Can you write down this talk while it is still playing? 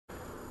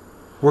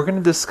We're going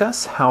to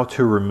discuss how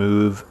to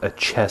remove a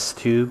chest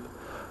tube.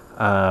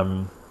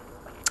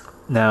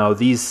 Now,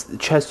 these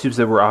chest tubes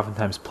that we're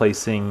oftentimes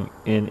placing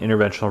in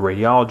interventional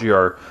radiology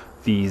are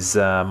these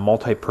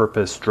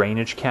multi-purpose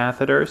drainage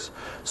catheters.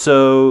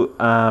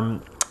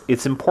 So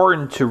it's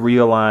important to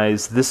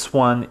realize this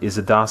one is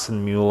a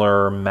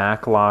Dawson-Mueller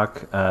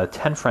Maclock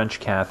 10 French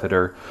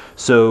catheter.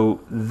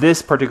 So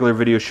this particular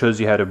video shows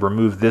you how to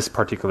remove this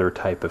particular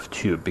type of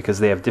tube because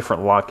they have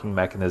different locking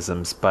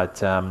mechanisms.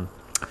 But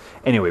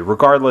anyway,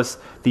 regardless,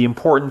 the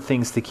important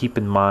things to keep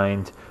in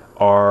mind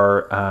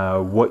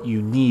are what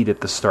you need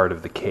at the start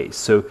of the case.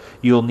 So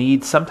you'll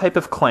need some type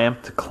of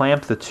clamp to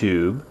clamp the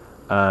tube.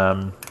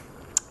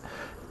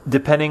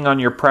 Depending on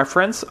your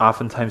preference,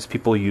 oftentimes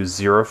people use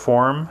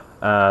Zeroform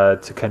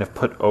to kind of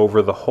put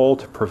over the hole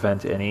to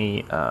prevent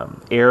any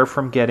air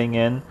from getting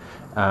in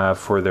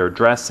for their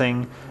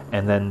dressing,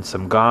 and then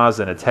some gauze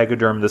and a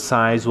tegaderm. The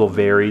size will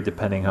vary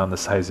depending on the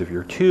size of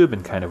your tube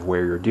and kind of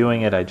where you're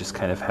doing it. I just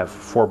kind of have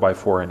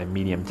 4x4 and a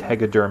medium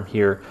tegaderm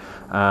here.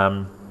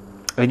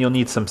 And you'll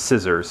need some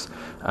scissors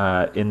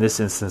in this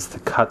instance to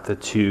cut the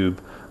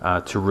tube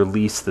to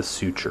release the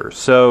suture.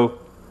 So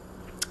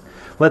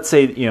let's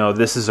say,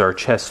 this is our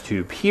chest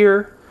tube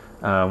here.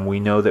 We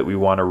know that we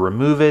want to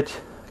remove it.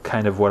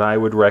 Kind of what I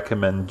would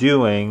recommend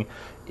doing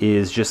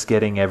is just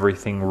getting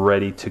everything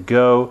ready to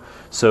go.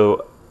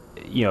 So,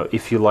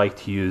 if you like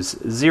to use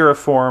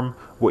Zeroform,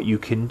 what you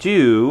can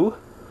do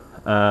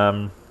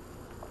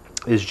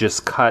is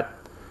just cut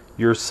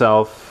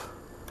yourself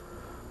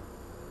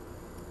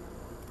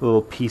a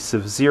little piece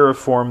of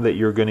Zeroform that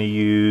you're going to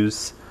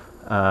use.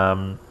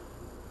 And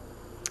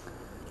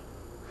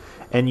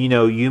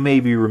you may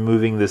be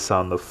removing this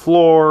on the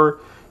floor,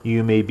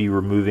 you may be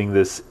removing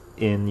this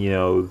in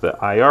the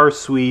IR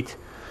suite.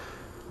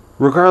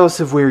 Regardless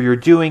of where you're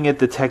doing it,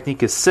 the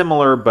technique is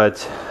similar,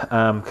 but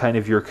kind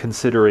of your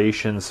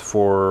considerations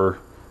for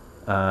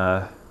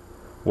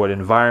what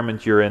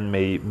environment you're in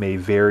may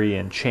vary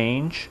and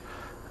change.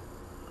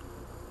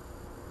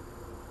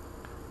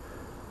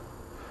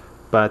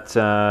 But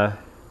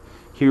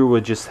here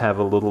we'll just have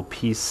a little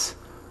piece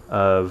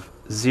of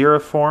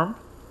Zeroform.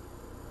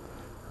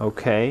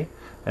 Okay,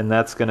 and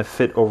that's going to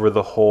fit over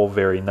the hole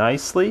very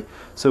nicely.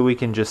 So we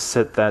can just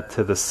set that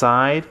to the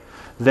side.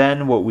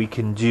 Then what we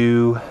can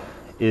do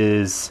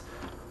is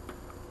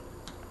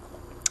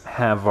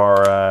have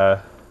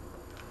our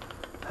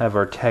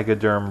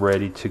tegaderm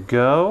ready to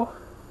go.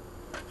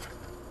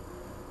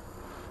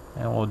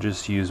 And we'll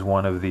just use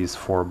one of these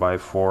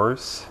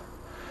 4x4s.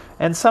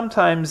 And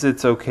sometimes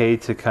it's okay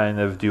to kind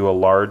of do a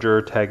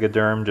larger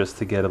tegaderm just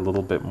to get a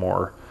little bit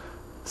more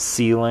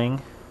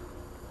sealing.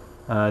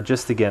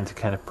 Just again to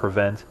kind of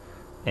prevent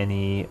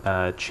any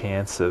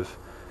chance of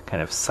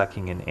kind of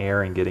sucking in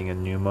air and getting a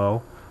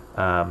pneumo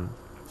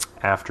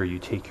after you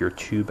take your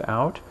tube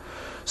out.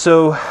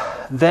 So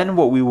then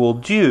what we will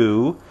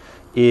do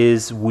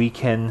is we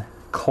can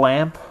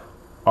clamp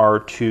our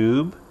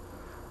tube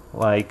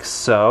like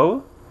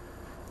so.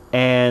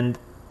 And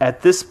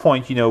at this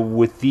point,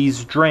 with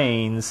these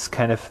drains,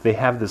 they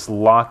have this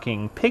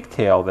locking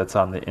pigtail that's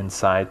on the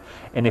inside.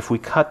 And if we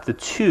cut the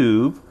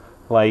tube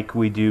like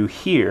we do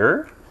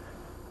here,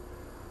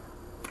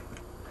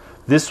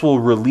 this will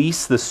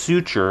release the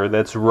suture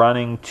that's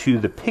running to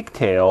the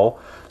pigtail,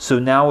 so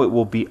now it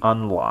will be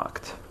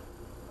unlocked.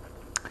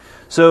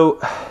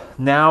 So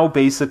now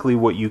basically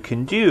what you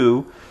can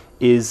do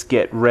is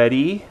get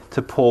ready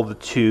to pull the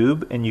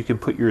tube, and you can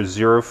put your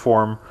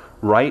Zeroform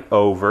right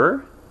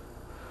over.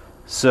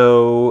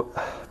 So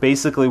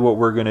basically what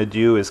we're going to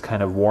do is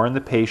kind of warn the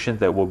patient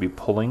that we'll be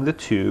pulling the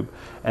tube,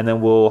 and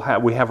then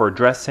we have our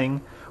dressing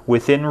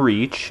within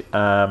reach,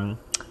 and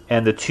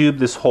the tube,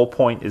 this whole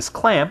point is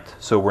clamped,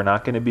 so we're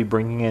not going to be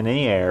bringing in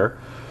any air.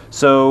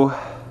 So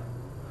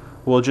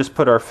we'll just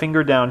put our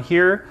finger down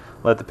here,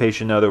 let the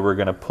patient know that we're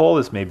going to pull.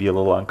 This may be a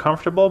little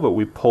uncomfortable, but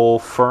we pull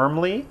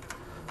firmly,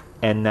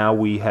 and now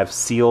we have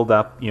sealed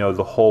up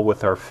the hole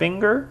with our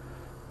finger.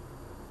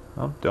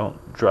 Oh,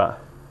 don't draw.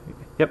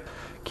 Yep.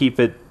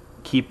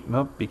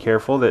 Be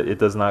careful that it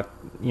does not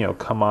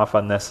come off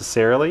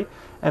unnecessarily.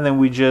 And then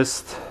we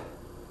just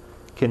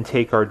can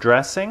take our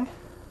dressing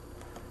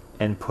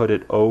and put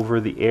it over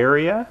the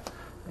area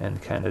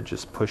and kind of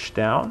just push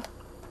down.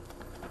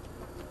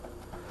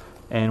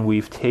 And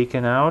we've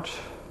taken out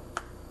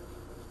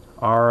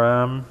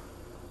our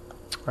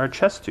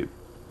chest tube.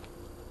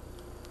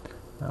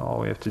 Now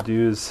all we have to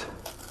do is,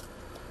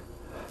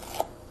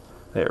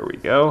 there we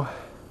go.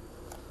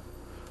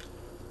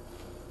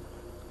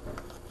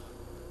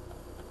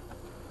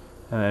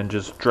 And then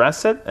just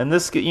dress it. And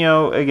this,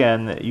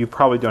 again, you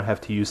probably don't have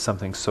to use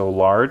something so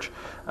large,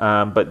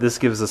 but this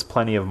gives us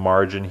plenty of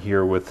margin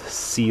here with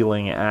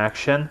sealing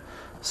action.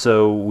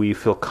 So we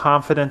feel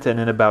confident, and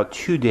in about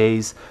 2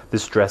 days,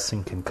 this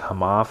dressing can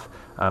come off,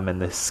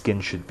 and the skin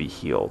should be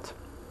healed.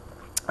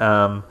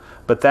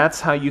 But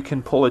that's how you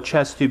can pull a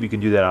chest tube. You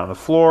can do that on the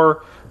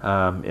floor,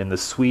 in the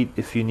suite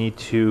if you need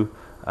to.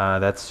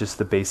 That's just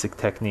the basic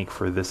technique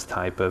for this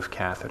type of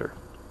catheter.